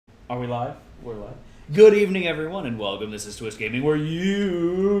Are we live? We're live. Good evening, everyone, and welcome. This is Twist Gaming, where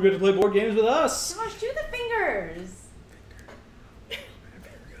you get to play board games with us. Gosh, do the fingers.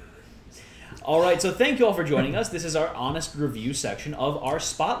 Alright, so thank you all for joining us. This is our honest review section of our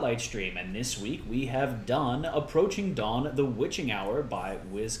Spotlight stream, and this week we have done Approaching Dawn, The Witching Hour by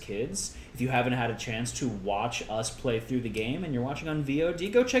WizKids. If you haven't had a chance to watch us play through the game and you're watching on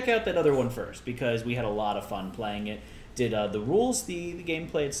VOD, go check out that other one first, because we had a lot of fun playing it. Did the rules, the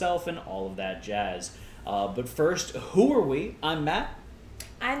gameplay itself, and all of that jazz. But first, who are we? I'm Matt.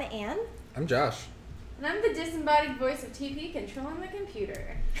 I'm Anne. I'm Josh. And I'm the disembodied voice of TP controlling the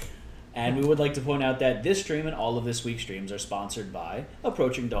computer. And we would like to point out that this stream and all of this week's streams are sponsored by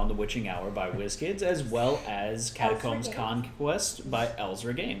Approaching Dawn, The Witching Hour by WizKids, as well as Catacombs Conquest by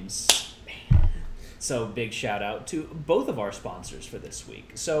Elzra Games. So big shout out to both of our sponsors for this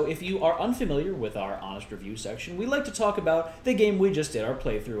week. So if you are unfamiliar with our honest review section, we like to talk about the game we just did our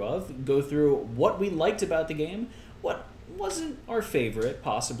playthrough of, go through what we liked about the game, what wasn't our favorite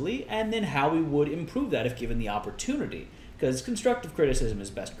possibly, and then how we would improve that if given the opportunity. Because constructive criticism is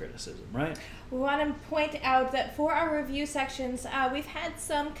best criticism, right? We want to point out that for our review sections, we've had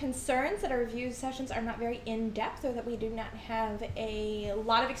some concerns that our review sessions are not very in-depth or that we do not have a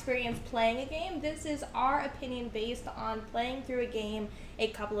lot of experience playing a game. This is our opinion based on playing through a game a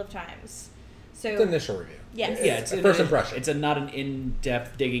couple of times. So it's an initial review. Yes. Yeah, it's a first impression. It's not an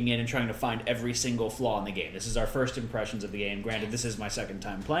in-depth digging in and trying to find every single flaw in the game. This is our first impressions of the game. Granted, this is my second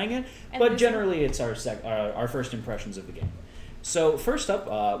time playing it, but generally it's our first impressions of the game. So first up,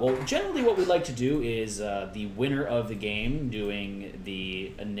 well, generally what we like to do is the winner of the game doing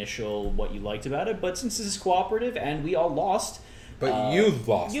the initial what you liked about it. But since this is cooperative and we all lost, but you've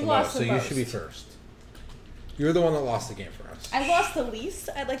lost you the lost most, the so you most. should be first. You're the one that lost the game for us. I lost the least.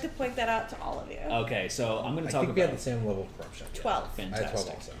 I'd like to point that out to all of you. okay, so I'm going to I talk think we had about the same level of corruption. 12. I fantastic. had 12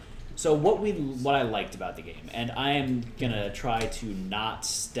 also. So what I liked about the game, and I am gonna try to not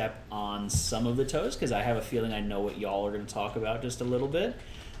step on some of the toes because I have a feeling I know what y'all are gonna talk about just a little bit.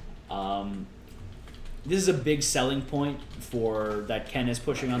 This is a big selling point for that Ken is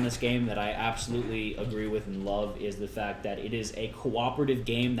pushing on this game that I absolutely agree with and love, is the fact that it is a cooperative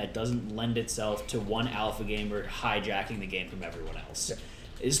game that doesn't lend itself to one alpha gamer hijacking the game from everyone else. Yeah.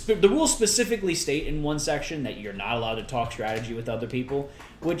 The rules specifically state in one section that you're not allowed to talk strategy with other people,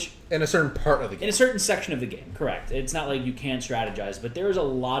 which In a certain part of the game. in a certain section of the game, correct. It's not like you can't strategize, but there's a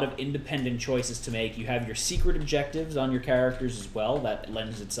lot of independent choices to make. You have your secret objectives on your characters as well. That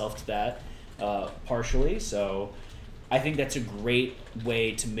lends itself to that partially. So I think that's a great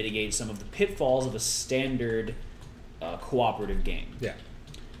way to mitigate some of the pitfalls of a standard cooperative game. Yeah.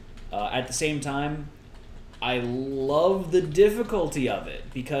 At the same time, I love the difficulty of it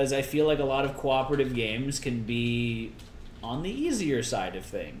because I feel like a lot of cooperative games can be on the easier side of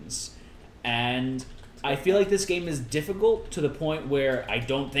things. And I feel like this game is difficult to the point where I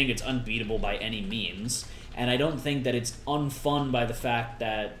don't think it's unbeatable by any means. And I don't think that it's unfun by the fact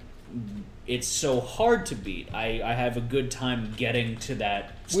that it's so hard to beat. I have a good time getting to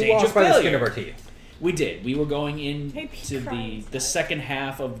that stage We lost of by failure. the skin of our teeth. We did. We were going Maybe into crying the second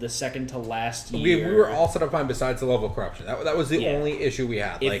half of the second to last We year. were all set up fine besides the level of corruption. That was the Yeah. only issue we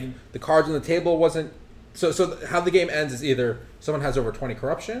had. If- Like, the cards on the table wasn't... So how the game ends is either someone has over 20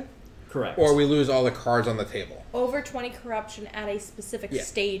 corruption, correct, or we lose all the cards on the table. Over 20 corruption at a specific Yeah.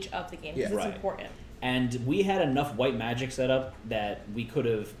 stage of the game. Yeah. This Right. is important. And we had enough white magic set up that we could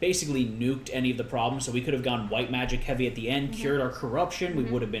have basically nuked any of the problems. So we could have gone white magic heavy at the end, cured our corruption. We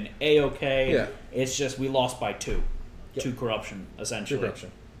would have been A-okay. Yeah. It's just we lost by two. Yep. Two corruption, essentially. Two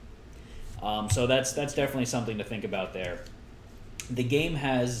corruption. So that's definitely something to think about there. The game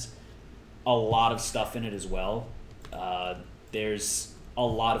has a lot of stuff in it as well. There's a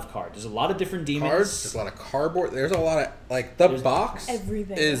lot of cards. There's a lot of different demons. Cards, there's a lot of cardboard. There's a lot of... Like, the There's box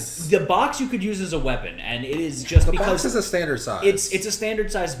everything. is... The box you could use as a weapon, and it is just The because box is a standard size. it's a standard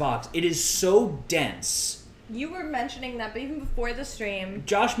sized box. It is so dense. You were mentioning that, but even before the stream,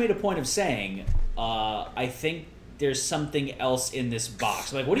 Josh made a point of saying, I think there's something else in this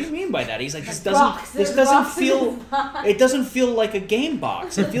box. I'm like, what do you mean by that? He's like, this doesn't feel like a game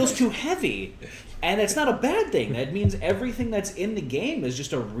box. It feels too heavy. And that's not a bad thing. That means everything that's in the game is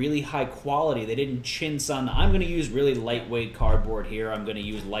just a really high quality. They didn't chintz on, I'm going to use really lightweight cardboard here. I'm going to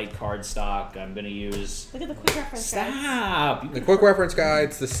use light card stock. I'm going to use... look at the quick reference guys. Stop! The quick reference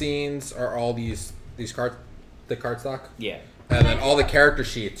guides, the scenes are all these cards, the card stock. Yeah. And then all the character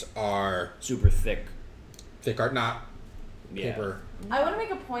sheets are Super thick. thick art, not Yeah. paper. I want to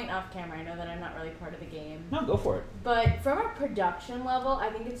make a point off camera. I know that I'm not really part of the game. No, go for it. But from a production level, I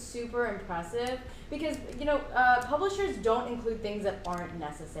think it's super impressive because, publishers don't include things that aren't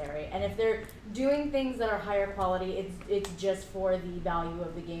necessary. And if they're doing things that are higher quality, it's just for the value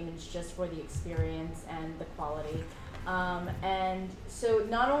of the game. It's just for the experience and the quality. And so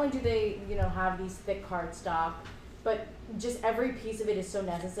not only do they, have these thick cardstock, but just every piece of it is so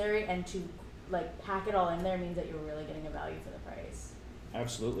necessary, and to pack it all in there means that you're really getting a value for the price.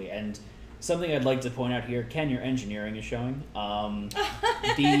 Absolutely. And something I'd like to point out here, Ken, your engineering is showing. A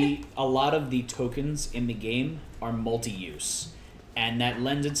lot of the tokens in the game are multi-use. And that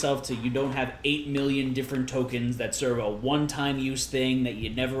lends itself to you don't have 8 million different tokens that serve a one-time use thing that you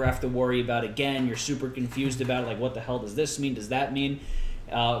never have to worry about again. You're super confused about it, what the hell does this mean? Does that mean?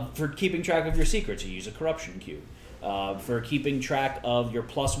 For keeping track of your secrets, you use a corruption cube. For keeping track of your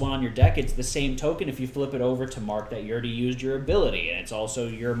 +1 on your deck, it's the same token if you flip it over to mark that you already used your ability, and it's also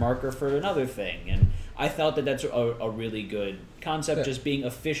your marker for another thing. And I thought that that's a really good concept, just being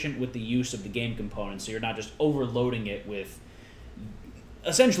efficient with the use of the game components, so you're not just overloading it with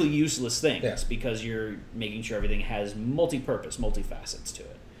essentially useless things, because you're making sure everything has multi-purpose, multi-facets to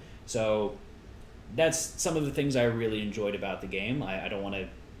it. So that's some of the things I really enjoyed about the game. I don't want to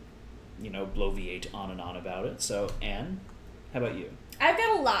blow V8 on and on about it. So, Anne, how about you? I've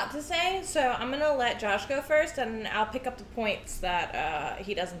got a lot to say, so I'm going to let Josh go first, and I'll pick up the points that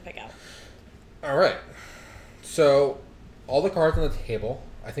he doesn't pick up. All right. So, all the cards on the table,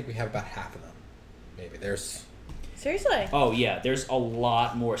 I think we have about half of them. Maybe there's... Seriously? Oh, yeah. There's a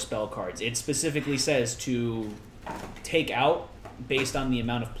lot more spell cards. It specifically says to take out based on the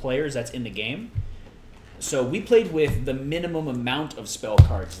amount of players that's in the game. So we played with the minimum amount of spell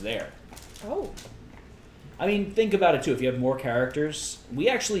cards there. Oh. I mean, think about it, too. If you have more characters, we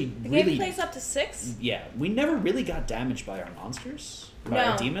actually The really... game plays up to 6? Yeah. We never really got damaged by our monsters, by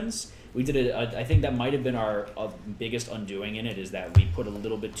No. our demons. We did it. I think that might have been our biggest undoing in it, is that we put a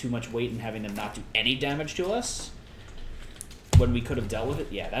little bit too much weight in having them not do any damage to us when we could have dealt with it.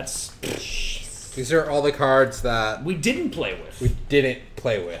 Yeah, that's... These are all the cards that we didn't play with. we didn't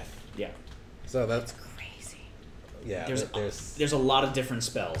play with. Yeah. So that's... Crazy. Yeah, There's a lot of different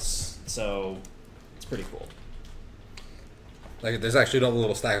spells, so it's pretty cool. there's actually a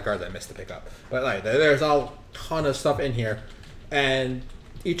little stack of cards I missed to pick up. But there's a ton of stuff in here. And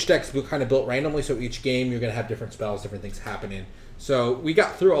each deck's kind of built randomly, so each game you're going to have different spells, different things happening. So we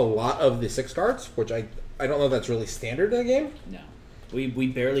got through a lot of the 6 cards, which I don't know if that's really standard in the game. No. We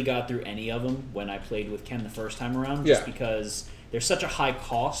barely got through any of them when I played with Ken the first time around, just because they're such a high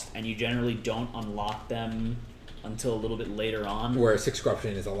cost, and you generally don't unlock them until a little bit later on. Where 6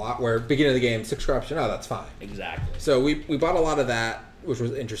 corruption is a lot. Where beginning of the game, 6 corruption, that's fine. Exactly. So we bought a lot of that, which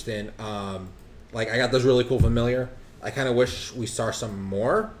was interesting. I got this really cool familiar. I kind of wish we saw some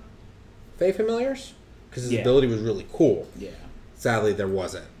more Fae familiars, because his ability was really cool. Yeah. Sadly, there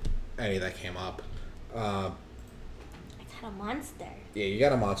wasn't any that came up. I got a monster. Yeah, you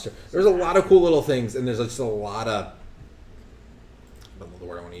got a monster. There's a lot of cool little things, and there's just a lot of... I don't know the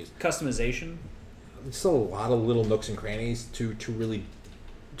word I want to use. Customization. There's still a lot of little nooks and crannies to really...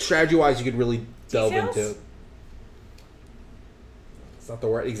 Strategy-wise, you could really delve Details? into. It's not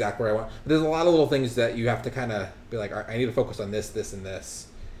the exact word I want. But there's a lot of little things that you have to kind of be like, all right, I need to focus on this, this, and this.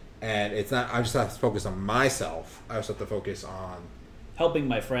 And it's not... I just have to focus on myself. I also have to focus on... Helping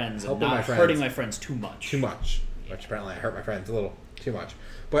my friends and Helping not my friends. hurting my friends too much. Too much. Which apparently I hurt my friends a little too much.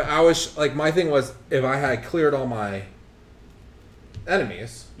 But I was... my thing was, if I had cleared all my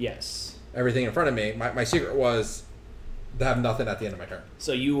enemies... Yes. Everything in front of me, my secret was to have nothing at the end of my turn.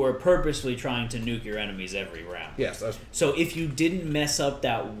 So you were purposely trying to nuke your enemies every round. Yes. So if you didn't mess up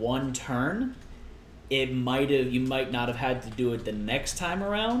that one turn, you might not have had to do it the next time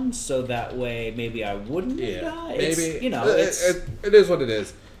around, so that way maybe I wouldn't have died. Maybe. It is what it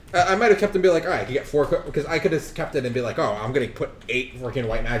is. I might have kept it and be like, all right, I could get 4... Because I could have kept it and be like, oh, I'm going to put 8 freaking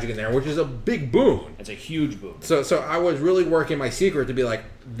white magic in there, which is a big boon. It's a huge boon. So I was really working my secret to be like,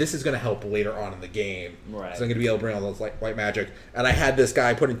 this is going to help later on in the game. Right. So I'm going to be able to bring all those white magic. And I had this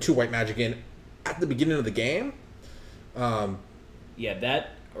guy putting 2 white magic in at the beginning of the game. Yeah, that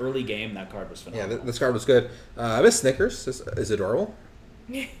early game, that card was phenomenal. Yeah, this card was good. Miss Snickers is adorable.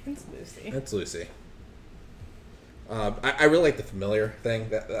 It's Lucy. It's Lucy. I really like the familiar thing.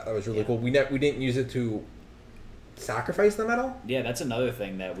 That was really cool. We didn't use it to sacrifice the metal. Yeah, that's another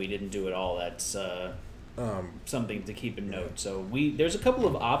thing that we didn't do at all. That's something to keep in note. So there's a couple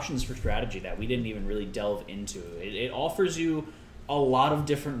of options for strategy that we didn't even really delve into. It offers you a lot of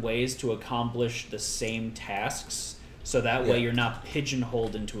different ways to accomplish the same tasks, so that way you're not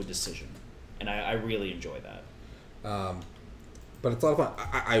pigeonholed into a decision. And I really enjoy that. But it's a lot of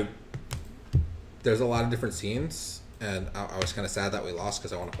fun. There's a lot of different scenes, and I was kind of sad that we lost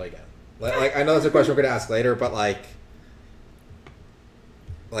because I want to play again. Like I know that's a question we're going to ask later, but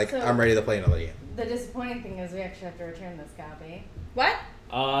so, I'm ready to play another game. The disappointing thing is we actually have to return this copy. What?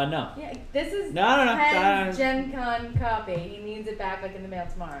 No. Yeah, this is No. Ken's Gen Con copy. He needs it back in the mail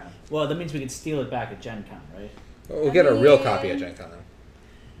tomorrow. Well, that means we can steal it back at Gen Con, right? We'll get a real copy at Gen Con.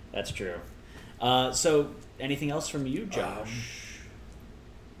 That's true. So, anything else from you, Josh?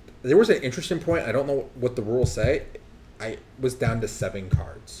 There was an interesting point. I don't know what the rules say. I was down to 7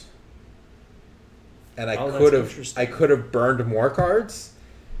 cards, and I could have burned more cards.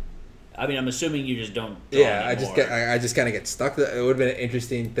 I mean, I'm assuming you just don't. Yeah, I just kind of get stuck. It would have been an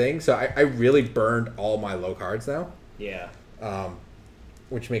interesting thing. So I really burned all my low cards now. Yeah.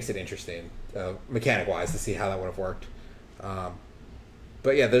 Which makes it interesting, mechanic wise, to see how that would have worked.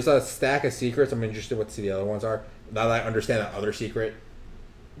 But yeah, there's a stack of secrets. I'm interested what the other ones are. Now that I understand that other secret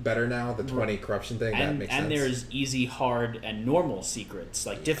better now, the 20 corruption thing, that makes sense. And there's easy, hard, and normal secrets,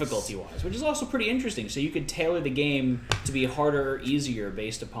 like difficulty-wise, which is also pretty interesting. So you could tailor the game to be harder or easier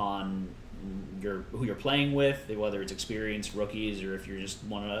based upon who you're playing with, whether it's experienced rookies or if you just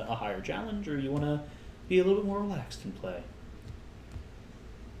want a higher challenge or you want to be a little bit more relaxed and play.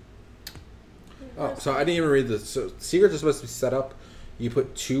 Oh, so I didn't even read this. So secrets are supposed to be set up. You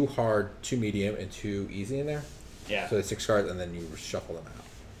put 2 hard, 2 medium, and 2 easy in there. Yeah. So it's 6 cards, and then you shuffle them out.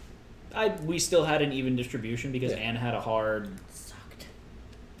 We still had an even distribution because Anne had a hard. Sucked.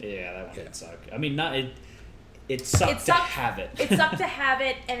 Yeah, that one did suck. I mean, not it. It sucked to have it. It sucked to have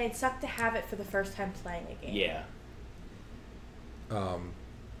it, and it sucked to have it for the first time playing a game. Yeah.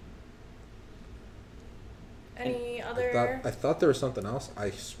 Any other? I thought there was something else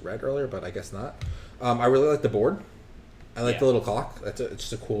I read earlier, but I guess not. I really like the board. I like the little clock. It's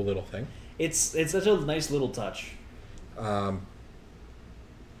just a cool little thing. It's such a nice little touch.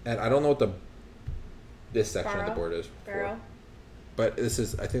 And I don't know what this section of the board is for. But I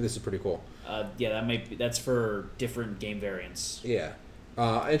think this is pretty cool. Yeah, that's for different game variants. Yeah.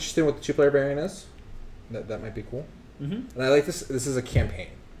 Interesting what the 2-player variant is. That might be cool. Mm-hmm. And I like this. This is a campaign.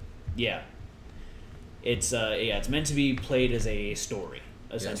 Yeah. It's meant to be played as a story,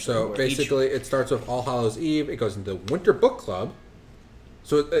 essentially. Yeah, so basically, it starts with All Hallows Eve. It goes into Winter Book Club.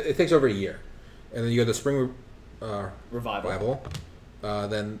 So it takes over a year. And then you go to Spring Revival.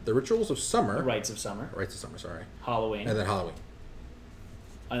 Then the Rituals of Summer. The Rites of Summer, sorry. Halloween. And then Halloween.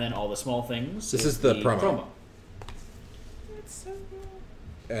 And then All the Small Things. This is the promo. That's so cool.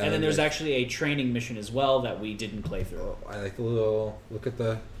 And then there's actually a training mission as well that we didn't play through. I like the little look at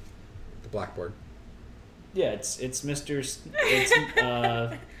the blackboard. Yeah, it's Mr.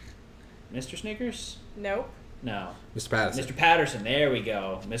 Mr. Snickers? Nope. No. Mr. Patterson. Mr. Patterson, there we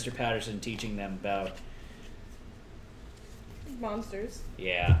go. Mr. Patterson teaching them about monsters.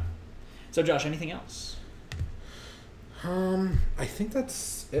 Yeah. So Josh, anything else? I think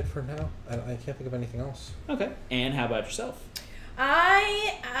that's it for now. I can't think of anything else. Okay. And how about yourself?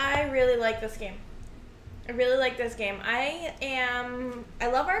 I really like this game. I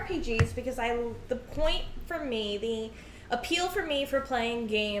love RPGs because the point for me, the appeal for me for playing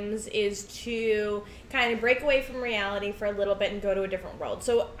games is to kind of break away from reality for a little bit and go to a different world.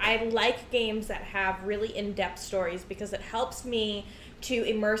 So I like games that have really in-depth stories because it helps me to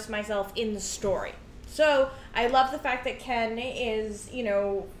immerse myself in the story. So I love the fact that Ken is,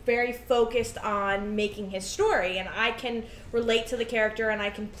 very focused on making his story, and I can relate to the character and I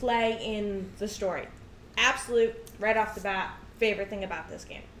can play in the story. Absolute, right off the bat, favorite thing about this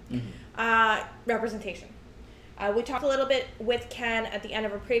game. Mm-hmm. Representation. We talked a little bit with Ken at the end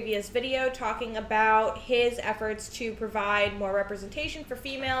of a previous video talking about his efforts to provide more representation for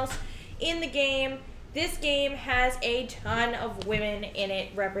females in the game. This game has a ton of women in it,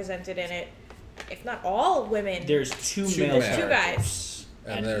 represented in it. If not all women. There's two male characters. 2 guys.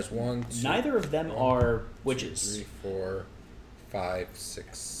 And there's 1, 2. Neither of them are witches. 2, 3, 4, 5,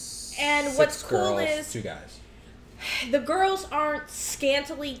 6. And 6 what's girls, cool is 2 guys. The girls aren't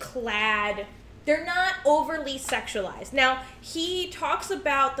scantily clad. They're not overly sexualized. Now, he talks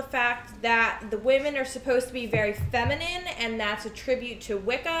about the fact that the women are supposed to be very feminine, and that's a tribute to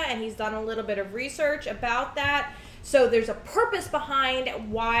Wicca, and he's done a little bit of research about that. So there's a purpose behind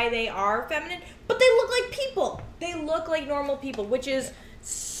why they are feminine, but they look like people. They look like normal people, which is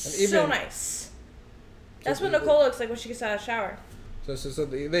so nice. That's what Nicole looks like when she gets out of the shower. So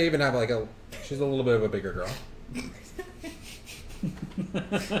they even have she's a little bit of a bigger girl.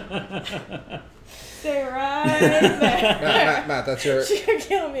 Stay right there. Matt, that's your. She's gonna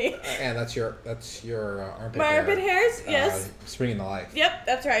kill me. And that's your armpit. My armpit hairs, yes. Springing to life. Yep,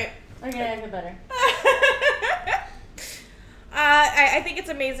 that's right. Okay, I feel better. I think it's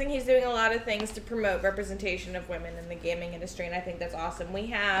amazing. He's doing a lot of things to promote representation of women in the gaming industry, and I think that's awesome. We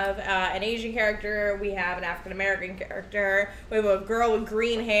have an Asian character, we have an African American character, we have a girl with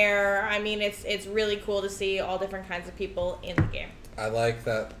green hair. I mean, it's really cool to see all different kinds of people in the game. I like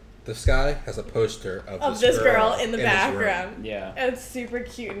that this guy has a poster of This girl in the background. Yeah. It's super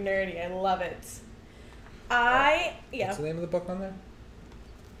cute and nerdy. I love it. What's the name of the book on there?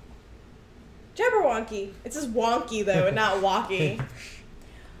 Jabberwonky. It says wonky though, and not walkie.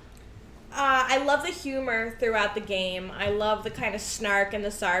 I love the humor throughout the game. I love the kind of snark and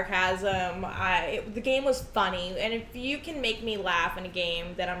the sarcasm. The game was funny, and if you can make me laugh in a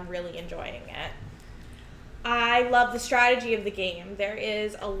game, then I'm really enjoying it. I love the strategy of the game. There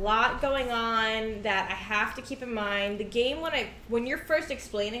is a lot going on that I have to keep in mind. The game, when you're first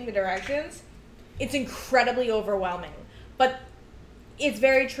explaining the directions, it's incredibly overwhelming. But it's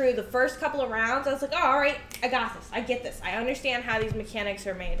very true. The first couple of rounds, I was like, oh, all right, I got this. I get this. I understand how these mechanics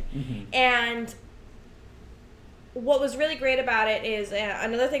are made. Mm-hmm. And what was really great about it is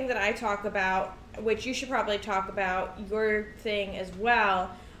another thing that I talk about, which you should probably talk about, your thing as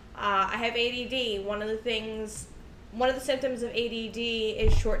well. I have ADD. One of the symptoms of ADD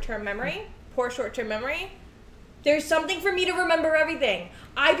is short-term memory, poor short-term memory. There's something for me to remember everything.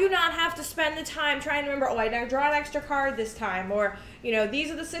 I do not have to spend the time trying to remember, I now draw an extra card this time, or, these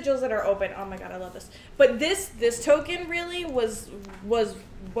are the sigils that are open. Oh my god, I love this. But this token really was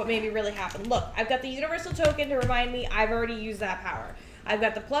what made me really happen. Look, I've got the universal token to remind me I've already used that power. I've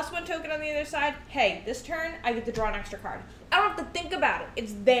got the +1 token on the other side. Hey, this turn, I get to draw an extra card. I don't have to think about it.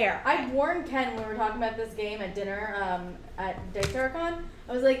 It's there. I warned Ken when we were talking about this game at dinner at DayTerracon.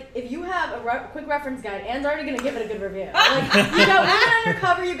 I was like, if you have a quick reference guide, Anne's already going to give it a good review. Like, you got women on your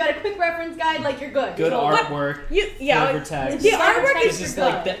cover, you got a quick reference guide, like, you're good. Good artwork, flavor text. The artwork is just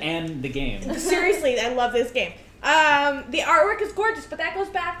like the game. Seriously, I love this game. The artwork is gorgeous, but that goes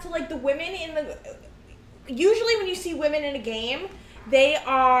back to, like, the women in the... Usually when you see women in a game, they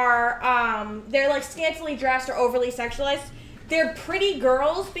are, they're, like, scantily dressed or overly sexualized. They're pretty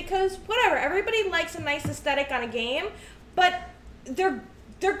girls because, whatever, everybody likes a nice aesthetic on a game, but they're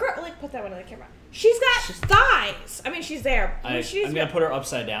like, put that one on the camera. She's got thighs. I mean, she's there. I'm going to put her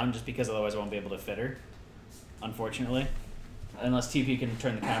upside down just because otherwise I won't be able to fit her, unfortunately. Unless TP can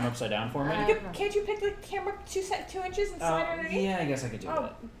turn the camera upside down for me. Can't you pick the camera 2 inches and slide underneath? Yeah, I guess I could do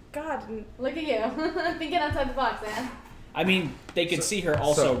that. God. Look at you. Thinking outside the box, man. I mean, they could see her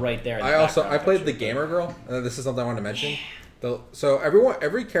also right there. In the I played the gamer girl, and this is something I want to mention. So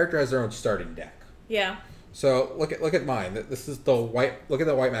every character has their own starting deck. Yeah. So look at mine. This is the white. Look at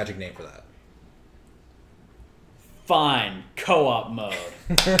the white magic name for that. Fine, co-op mode.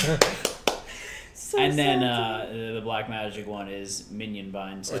 So and then the black magic one is minion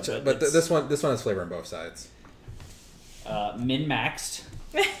bind. So, but this one has flavor on both sides. Min maxed.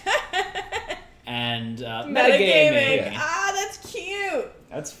 And metagaming. Yeah. That's cute.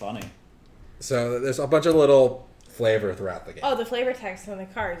 That's funny. So there's a bunch of little flavor throughout the game. Oh, the flavor text on the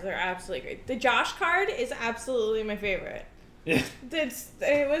cards are absolutely great. The Josh card is absolutely my favorite. Yeah. You're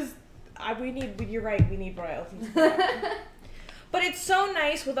right, we need royalties. But it's so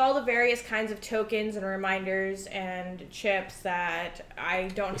nice with all the various kinds of tokens and reminders and chips that I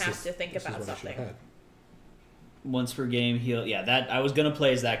don't have to think about something. Once per game heal. Yeah, that I was gonna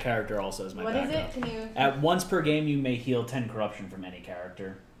play as that character also as my backup. What is it? Can you? At once per game, you may heal 10 corruption from any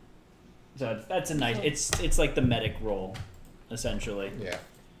character. So that's a nice. It's like the medic role, essentially. Yeah.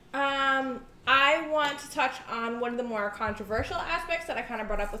 I want to touch on one of the more controversial aspects that I kind of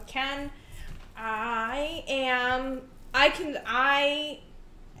brought up with Ken. I am a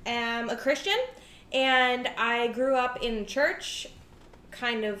Christian, and I grew up in church,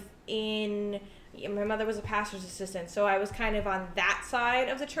 my mother was a pastor's assistant, so I was kind of on that side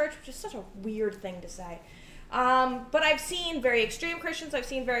of the church, which is such a weird thing to say. But I've seen very extreme Christians, I've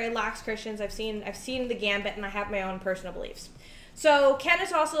seen very lax Christians, I've seen the gambit, and I have my own personal beliefs. So Ken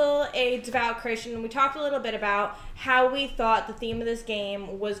is also a devout Christian, and we talked a little bit about how we thought the theme of this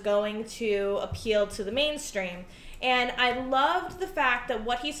game was going to appeal to the mainstream. And I loved the fact that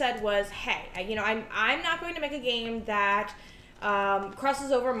what he said was, hey, I'm not going to make a game that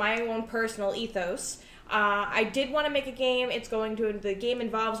crosses over my own personal ethos. I did want to make a game. The game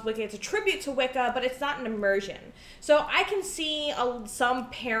involves Wicca. It's a tribute to Wicca, but it's not an immersion. So I can see some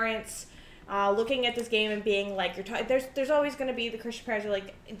parents looking at this game and being like, there's always going to be the Christian parents who are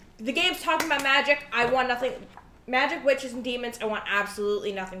like, the game's talking about magic. I want nothing. Magic, witches, and demons, I want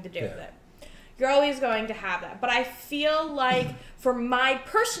absolutely nothing to do with it. You're always going to have that. But I feel like for my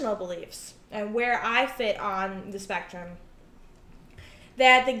personal beliefs and where I fit on the spectrum,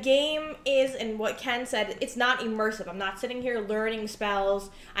 that the game is, and what Ken said, it's not immersive. I'm not sitting here learning spells.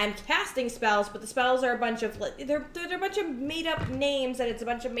 I'm casting spells, but the spells are a bunch of they're a bunch of made up names, and it's a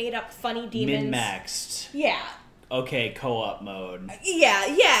bunch of made up funny demons. Min-maxed. Yeah. Okay, co-op mode.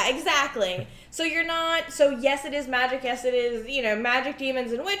 Yeah, exactly. So you're not. So yes, it is magic. Yes, it is. Magic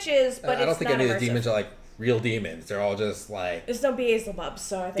demons and witches. But I don't think any immersive. of the demons are like real demons. They're all just like. There's no Beelzebub,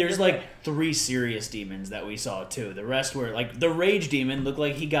 so I think there's like 3 serious demons that we saw too. The rest were like the rage demon looked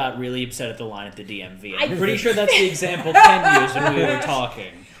like he got really upset at the line at the DMV. I'm pretty sure that's the example Ken used when we were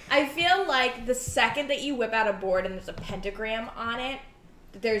talking. I feel like the second that you whip out a board and there's a pentagram on it,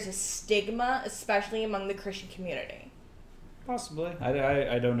 there's a stigma, especially among the Christian community. Possibly.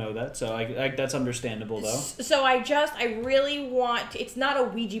 I don't know that, so I that's understandable, though. So I really want... It's not a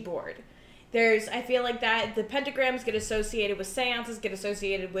Ouija board. I feel like that the pentagrams get associated with seances, get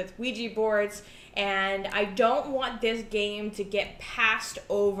associated with Ouija boards, and I don't want this game to get passed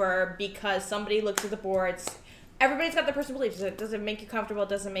over because somebody looks at the boards. Everybody's got their personal beliefs. Does it make you comfortable?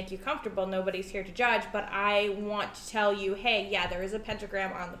 Does it make you comfortable? Nobody's here to judge, but I want to tell you, hey, yeah, there is a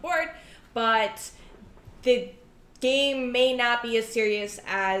pentagram on the board, but the game may not be as serious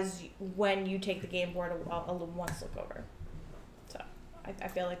as when you take the game board a once look over. So I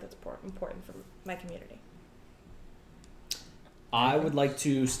feel like that's important for my community. I would like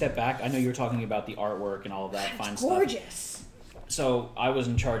to step back. I know you were talking about the artwork and all of that fine stuff. Gorgeous. So I was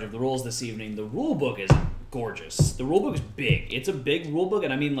in charge of the rules this evening. The rule book is gorgeous. The rule book is big. It's a big rule book,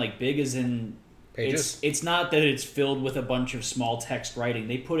 and I mean like big as in Pages? It's not that it's filled with a bunch of small text writing.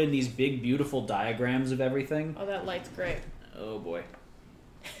 They put in these big, beautiful diagrams of everything. Oh, that light's great. Oh, boy.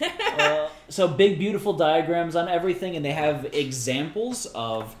 So big, beautiful diagrams on everything, and they have examples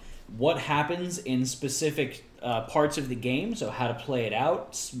of what happens in specific parts of the game, so how to play it out.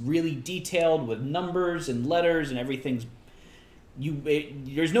 It's really detailed with numbers and letters, and everything's...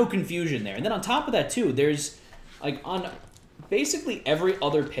 there's no confusion there. And then on top of that, too, there's, like, on basically every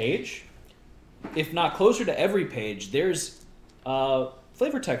other page... If not closer to every page, there's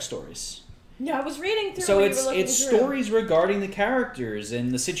flavor text stories. Yeah, I was reading through. So what it's you were looking through. stories regarding the characters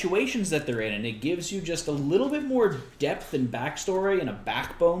and the situations that they're in, and it gives you just a little bit more depth and backstory and a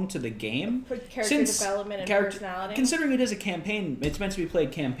backbone to the game. For character development and personality. Considering it is a campaign, it's meant to be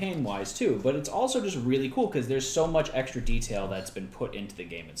played campaign-wise too, but it's also just really cool because there's so much extra detail that's been put into the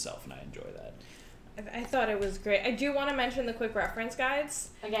game itself, and I enjoy that. I thought it was great. I do want to mention the quick reference guides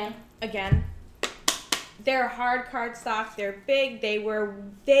again. They're hard cardstock. They're big.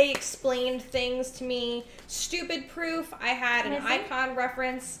 They explained things to me. Stupid proof. I had an icon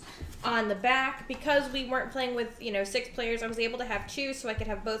reference on the back because we weren't playing with 6 players. I was able to have 2, so I could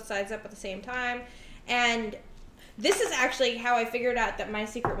have both sides up at the same time. And this is actually how I figured out that my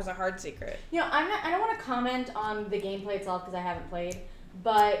secret was a hard secret. I don't want to comment on the gameplay itself because I haven't played,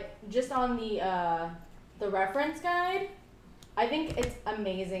 but just on the reference guide. I think it's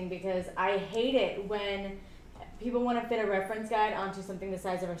amazing because I hate it when people want to fit a reference guide onto something the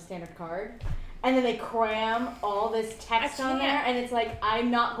size of a standard card, and then they cram all this text on there, and it's like,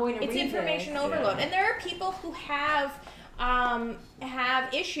 I'm not going to read this. It's information overload. Yeah. And there are people who have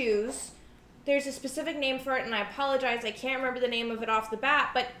issues. There's a specific name for it, and I apologize, I can't remember the name of it off the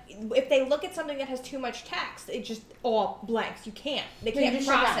bat, but if they look at something that has too much text, it just all blanks. You can't. They can't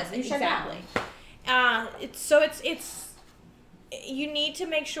process it. Exactly. It's you need to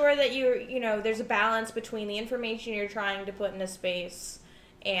make sure that there's a balance between the information you're trying to put in a space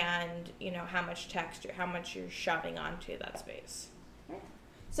and, how much text, how much you're shoving onto that space.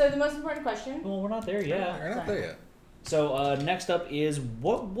 So the most important question. Well, we're not there yet. We're not there yet. So next up is,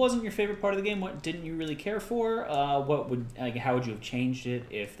 what wasn't your favorite part of the game? What didn't you really care for? How would you have changed it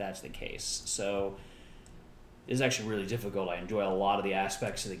if that's the case? So this is actually really difficult. I enjoy a lot of the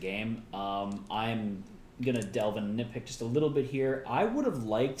aspects of the game. I'm going to delve in and nitpick just a little bit here. I would have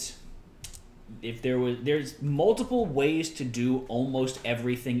liked if there's multiple ways to do almost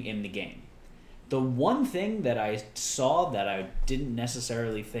everything in the game. The one thing that I saw that I didn't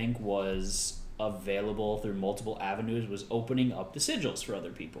necessarily think was available through multiple avenues was opening up the sigils for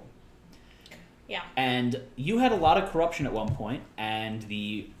other people. Yeah. And you had a lot of corruption at one point, and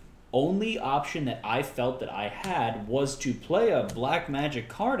the only option that I felt that I had was to play a black magic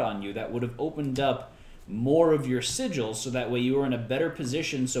card on you that would have opened up more of your sigils, so that way you were in a better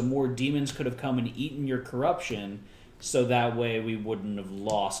position, so more demons could have come and eaten your corruption, so that way we wouldn't have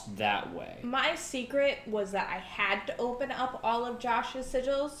lost that way. My secret was that I had to open up all of Josh's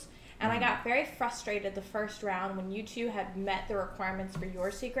sigils, and I got very frustrated the first round when you two had met the requirements for your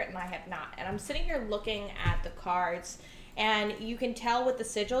secret and I had not. And I'm sitting here looking at the cards, and you can tell with the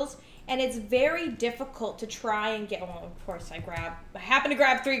sigils, and it's very difficult to try and get. Well, of course, I happen to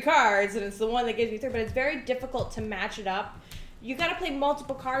grab 3 cards, and it's the one that gives me 3. But it's very difficult to match it up. You got to play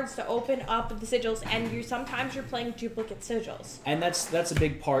multiple cards to open up the sigils, and sometimes you're playing duplicate sigils. And that's a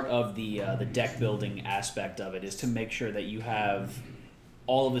big part of the deck building aspect of it, is to make sure that you have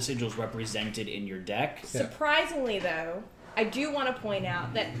all of the sigils represented in your deck. Yeah. Surprisingly, though, I do want to point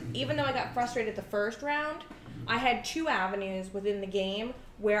out that even though I got frustrated the first round, I had 2 avenues within the game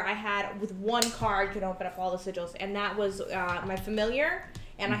where I had, with 1 card, could open up all the sigils, and that was my familiar,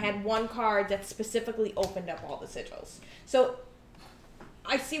 and I had 1 card that specifically opened up all the sigils. So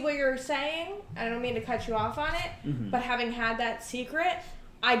I see what you're saying. I don't mean to cut you off on it, but having had that secret,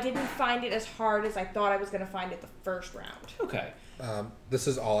 I didn't find it as hard as I thought I was going to find it the first round. Okay. This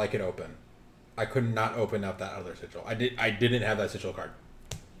is all I could open. I could not open up that other sigil. I didn't have that sigil card.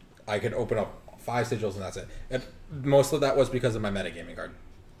 I could open up 5 sigils and that's it. And most of that was because of my metagaming card.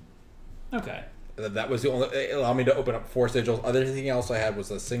 Okay. That was the only. It allowed me to open up 4 sigils. Everything else I had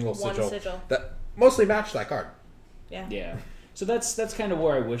was a single 1 sigil that mostly matched that card. Yeah. Yeah. So that's kind of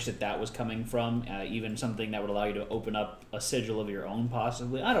where I wish that was coming from. Even something that would allow you to open up a sigil of your own,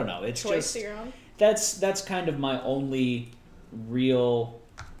 possibly. I don't know. It's Choice just of your own. That's kind of my only real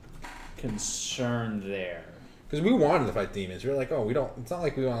concern there. Because we wanted to fight demons. We were like, oh, we don't. It's not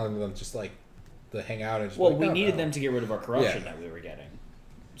like we wanted them just like to hang out and just. Well, like, we no, needed no. them to get rid of our corruption that we were getting.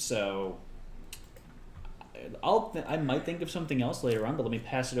 So I might think of something else later on, but let me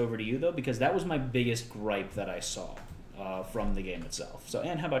pass it over to you though, because that was my biggest gripe that I saw from the game itself. So,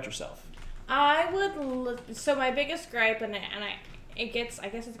 Anne, how about yourself? So my biggest gripe, and I guess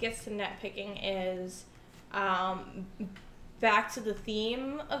it gets to nitpicking, is back to the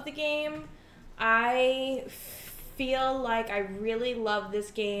theme of the game. I feel like I really love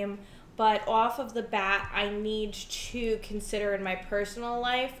this game, but off of the bat, I need to consider in my personal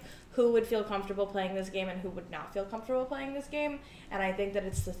life who would feel comfortable playing this game and who would not feel comfortable playing this game. And I think that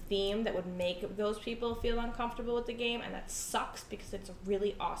it's the theme that would make those people feel uncomfortable with the game, and that sucks because it's a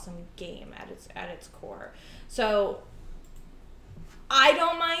really awesome game at its core. So I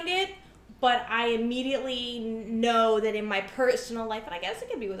don't mind it, but I immediately know that in my personal life, and I guess it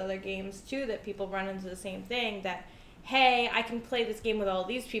could be with other games too, that people run into the same thing, that hey, I can play this game with all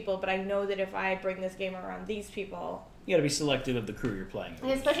these people, but I know that if I bring this game around these people, You got to be selective of the crew you're playing.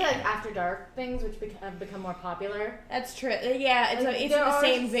 And especially like After Dark things, which have become more popular. that's true. Yeah, it's, Like, it's in there the are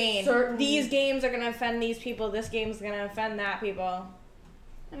same vein. certain- These games are going to offend these people. This game's going to offend that people.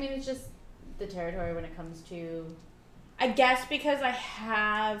 I mean, it's just the territory when it comes to. I guess because I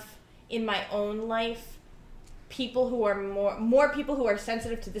have in my own life people who are more people who are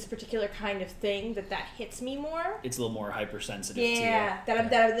sensitive to this particular kind of thing, that hits me more. It's a little more hypersensitive Yeah,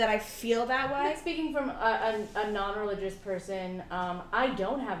 that I feel that way. But speaking from a non-religious person, I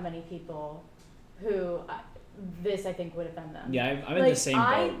don't have many people who this I think would offend them. to you. Yeah, I'm in like, the same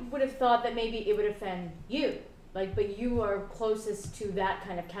I boat. would have thought that maybe it would offend you, but you are closest to that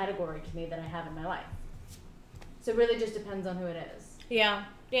kind of category to me that I have in my life. So it really just depends on who it is. Yeah.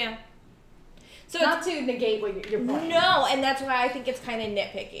 So Not to negate what your point. no, and that's why I think it's kind of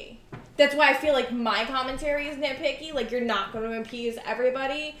nitpicky. That's why I feel like my commentary is nitpicky. Like, you're not going to appease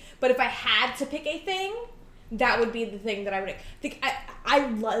everybody, but if I had to pick a thing, that would be the thing that I would think. I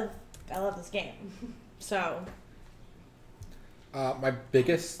love this game. So My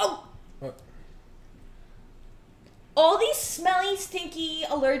biggest. What? all these smelly, stinky,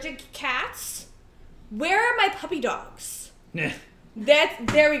 allergic cats. Where are my puppy dogs? There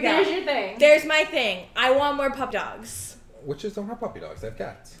we go. There's your thing. There's my thing. I want more pup dogs. Witches don't have puppy dogs. They have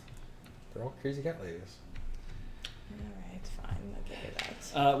cats. They're all crazy cat ladies. Alright, fine. I'll give you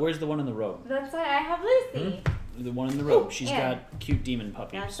that. Where's the one in the robe? That's why I have Lucy. The one in the robe. She's yeah. got cute demon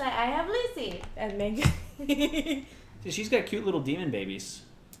puppies. That's why I have Lucy. And make She's got cute little demon babies.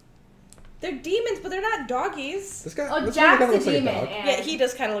 They're demons, but they're not doggies. This guy. Oh, this Jack's guy a looks like demon. dog. And, Yeah, he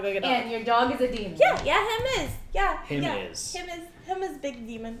does kind of look like a dog. and your dog is a demon. Yeah, him is. Yeah, Him yeah. is. Him is big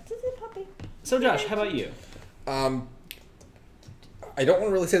demon. This is a puppy. So, Josh, how about you? I don't want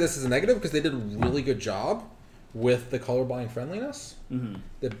to really say this is a negative because they did a really good job with the colorblind friendliness. Mm-hmm.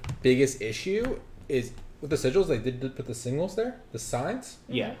 The biggest issue is with the sigils. They did put the signals there, the signs,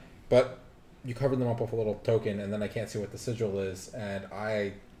 Yeah. but you covered them up with a little token, and then I can't see what the sigil is, and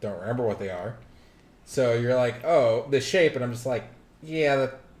I don't remember what they are. So you're like, oh, the shape, and I'm just like, yeah,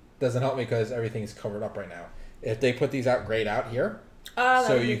 that doesn't help me because everything's covered up right now. If they put these out grayed out here,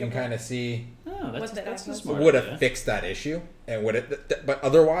 so you can kind of see, Oh, that's a What smart would idea. have fixed that issue, and would it? But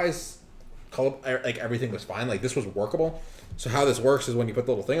otherwise, color, like everything was fine. Like this was workable. So how this works is when you put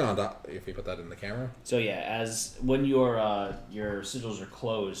the little thing on top, if you put that in the camera. So yeah, as when your sigils are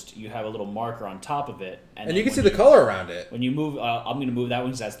closed, you have a little marker on top of it, and you can see the color around it. When you move, I'm going to move that one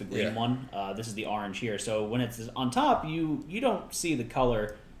because that's the green Yeah. one. This is the orange here. So when it's on top, you don't see the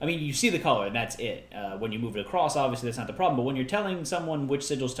color. I mean, you see the color, and that's it. When you move it across, obviously that's not the problem. But when you're telling someone which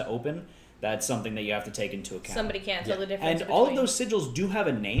sigils to open, that's something that you have to take into account. Somebody can't tell the difference. And all of those sigils do have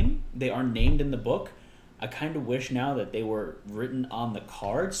a name. They are named in the book. I kind of wish now that they were written on the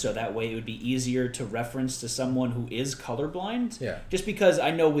card, so that way it would be easier to reference to someone who is colorblind. Yeah. Just because I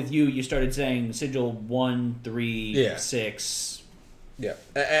know with you started saying sigil 1, 3, 6. Yeah.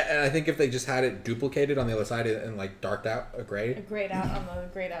 And I think if they just had it duplicated on the other side and like darked out a gray. Grayed out on the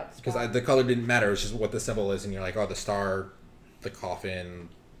grayed out spot. Because the color didn't matter. It's just what the symbol is, and you're like, oh, the star, the coffin,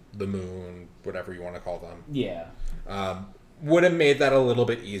 the moon, whatever you want to call them. Yeah. Would have made that a little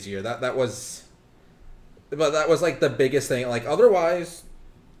bit easier. That was like the biggest thing. Like otherwise,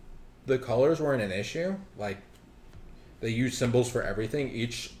 the colors weren't an issue. Like they use symbols for everything.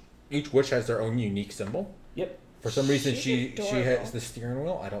 Each witch has their own unique symbol. Yep. For some reason, She's she has the steering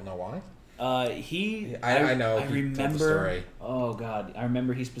wheel. I don't know why. I know. I remember. told the story. Oh God, I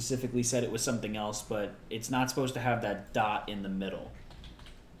remember he specifically said it was something else, but it's not supposed to have that dot in the middle.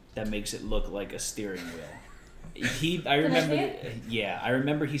 That makes it look like a steering wheel. I remember. Yeah, I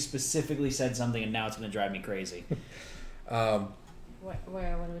remember he specifically said something, and now it's going to drive me crazy. What are we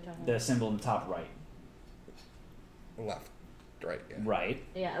talking about? The symbol in the top right. Left, right. Yeah. Right.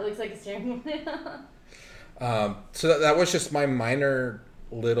 Yeah, it looks like a steering wheel. So that was just my minor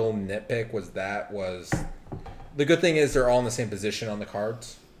little nitpick. Was the good thing is they're all in the same position on the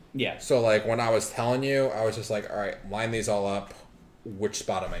cards. Yeah. So like when I was telling you, I was just like, all right, line these all up. Which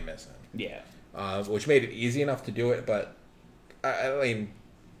spot am I missing? Yeah. Which made it easy enough to do it, but I mean,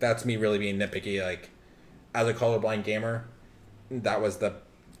 that's me really being nitpicky. Like, as a colorblind gamer, that was the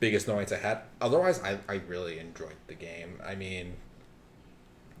biggest annoyance I had. Otherwise, I really enjoyed the game. I mean,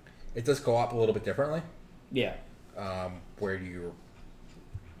 it does go up a little bit differently. Yeah. Where you're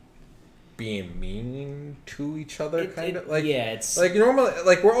being mean to each other, kind of like it's like normally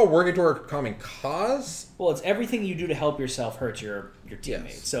like we're all working toward a common cause. Well, it's everything you do to help yourself hurts your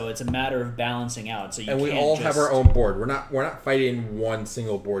teammates. Yes. So it's a matter of balancing out. So you we can't all just have our own board. We're not fighting one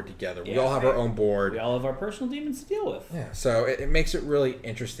single board together. We Yeah, all have our own board. We all have our personal demons to deal with. Yeah, so it makes it really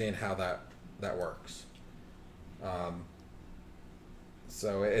interesting how that works.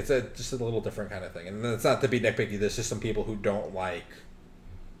 So it's just a little different kind of thing, and it's not to be nitpicky. There's just some people who don't like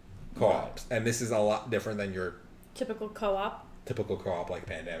co-ops, and this is a lot different than your Typical co-op. typical co-op like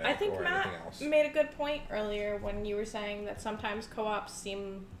Pandemic I think or Matt anything else. made a good point earlier when you were saying that sometimes co-ops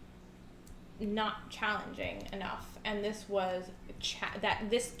seem not challenging enough, and this was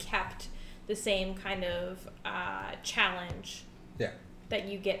this kept the same kind of challenge that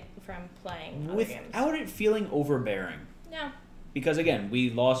you get from playing other games. Without it feeling overbearing. No. Because again, we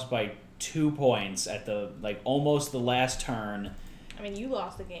lost by 2 points at almost the last turn. I mean, you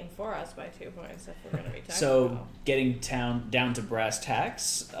lost the game for us by 2 points if we're going to be talking So, about. getting down to brass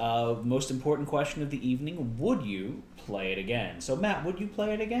tacks, most important question of the evening, would you play it again? So, Matt, would you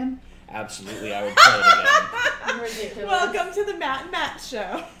play it again? Absolutely, I would play it again. Ridiculous. Welcome to the Matt and Matt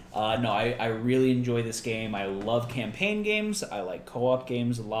show. No, I really enjoy this game. I love campaign games. I like co-op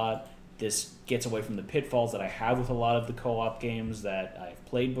games a lot. This gets away from the pitfalls that I have with a lot of the co-op games that I've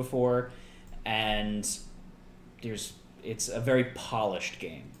played before. And it's a very polished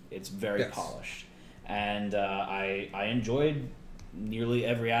game. It's very polished. And I enjoyed nearly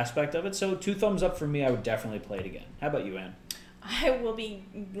every aspect of it. So 2 thumbs up for me. I would definitely play it again. How about you, Ann? I will be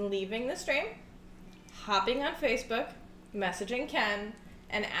leaving the stream, hopping on Facebook, messaging Ken,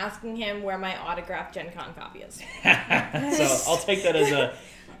 and asking him where my autographed Gen Con copy is. So I'll take that as a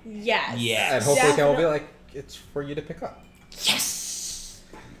yes. yes. And hopefully Ken will be like, it's for you to pick up. Yes.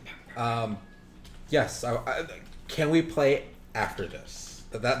 Yes. Can we play after this?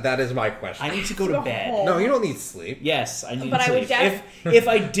 That is my question. I need to go to bed. No, you don't need sleep. Yes, I need But I sleep. would if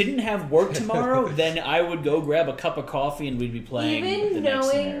I didn't have work tomorrow, then I would go grab a cup of coffee and we'd be playing. Even the next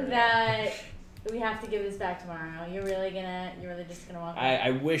knowing scenario. that we have to give this back tomorrow, you're really just gonna walk away?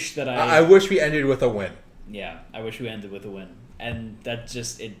 I wish that I wish we ended with a win. Yeah, I wish we ended with a win, and that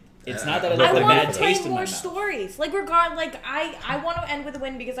just It's not I that I I left a want bad to play taste in my more mouth. stories. I want to end with a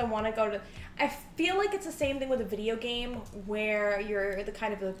win because I want to go to. I feel like it's the same thing with a video game where you're the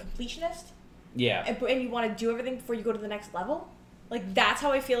kind of a completionist. Yeah. And you want to do everything before you go to the next level. That's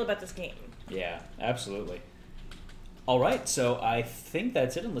how I feel about this game. Yeah, absolutely. All right, so I think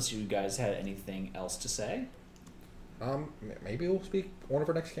that's it. Unless you guys had anything else to say. Maybe we'll speak one of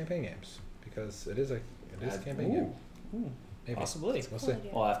our next campaign games because it is a campaign game. Ooh. Maybe. Possibly. We'll see.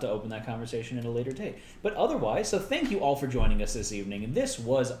 We'll have to open that conversation at a later date. But otherwise, so thank you all for joining us this evening. This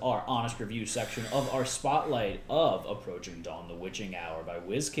was our honest review section of our spotlight of Approaching Dawn, The Witching Hour by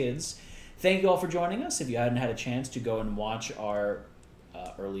WizKids. Thank you all for joining us. If you hadn't had a chance to go and watch our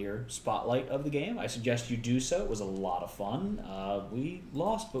earlier spotlight of the game, I suggest you do so. It was a lot of fun. We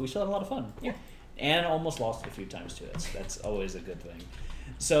lost, but we still had a lot of fun. Yeah. And almost lost it a few times too. That's always a good thing.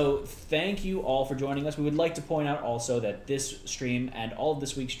 So thank you all for joining us. We would like to point out also that this stream and all of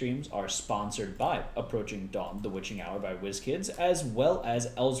this week's streams are sponsored by Approaching Dawn, The Witching Hour by WizKids, as well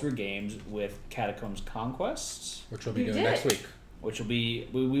as Ellsworth Games with Catacombs Conquest, Which we'll be doing next week. which we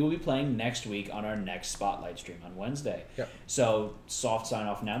will be playing next week on our next Spotlight stream on Wednesday. Yep. So soft sign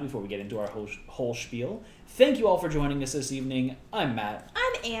off now before we get into our whole spiel. Thank you all for joining us this evening. I'm Matt.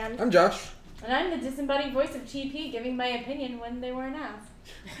 I'm Anne. I'm Josh. And I'm the disembodied voice of TP, giving my opinion when they weren't asked.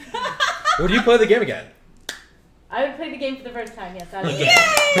 Would you play the game again? I would play the game for the first time, yes. I would.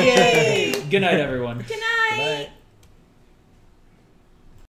 Yay! Good night, everyone. Good night. Good night.